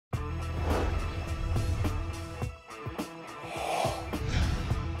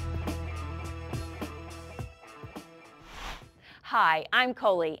Hi, I'm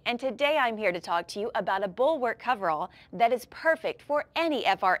Coley, and today I'm here to talk to you about a Bullwark coverall that is perfect for any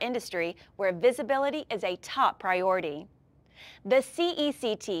FR industry where visibility is a top priority. The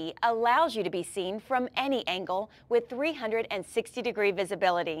CECT allows you to be seen from any angle with 360-degree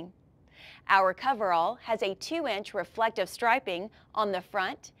visibility. Our coverall has a 2-inch reflective striping on the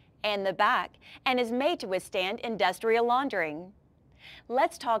front and the back and is made to withstand industrial laundering.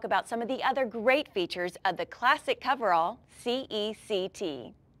 Let's talk about some of the other great features of the classic coverall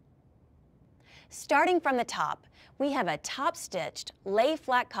CECT. Starting from the top, we have a top-stitched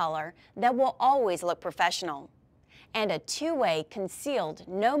lay-flat collar that will always look professional, and a 2-way concealed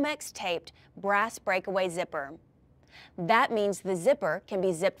Nomex taped brass breakaway zipper. That means the zipper can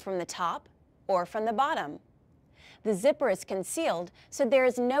be zipped from the top or from the bottom. The zipper is concealed so there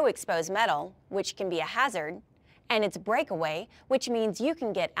is no exposed metal, which can be a hazard, and it's breakaway, which means you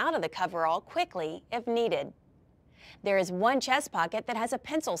can get out of the coverall quickly if needed. There is one chest pocket that has a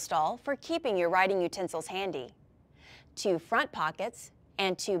pencil stall for keeping your writing utensils handy, 2 front pockets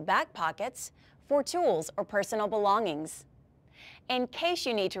and 2 back pockets for tools or personal belongings. In case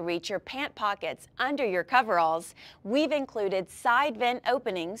you need to reach your pant pockets under your coveralls, we've included side vent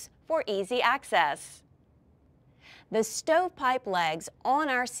openings for easy access. The stovepipe legs on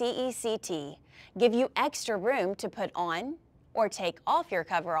our CECT give you extra room to put on or take off your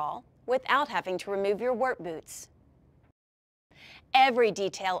coverall without having to remove your work boots. Every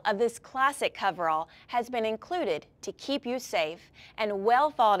detail of this classic coverall has been included to keep you safe and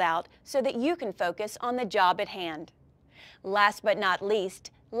well thought out so that you can focus on the job at hand. Last but not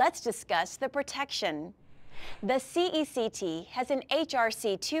least, let's discuss the protection. The CECT has an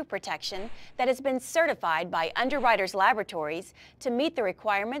HRC2 protection that has been certified by Underwriters Laboratories to meet the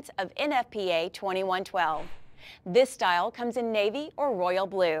requirements of NFPA 2112. This style comes in navy or royal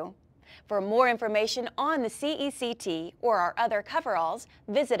blue. For more information on the CECT or our other coveralls,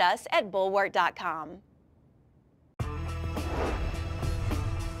 visit us at Bullwark.com.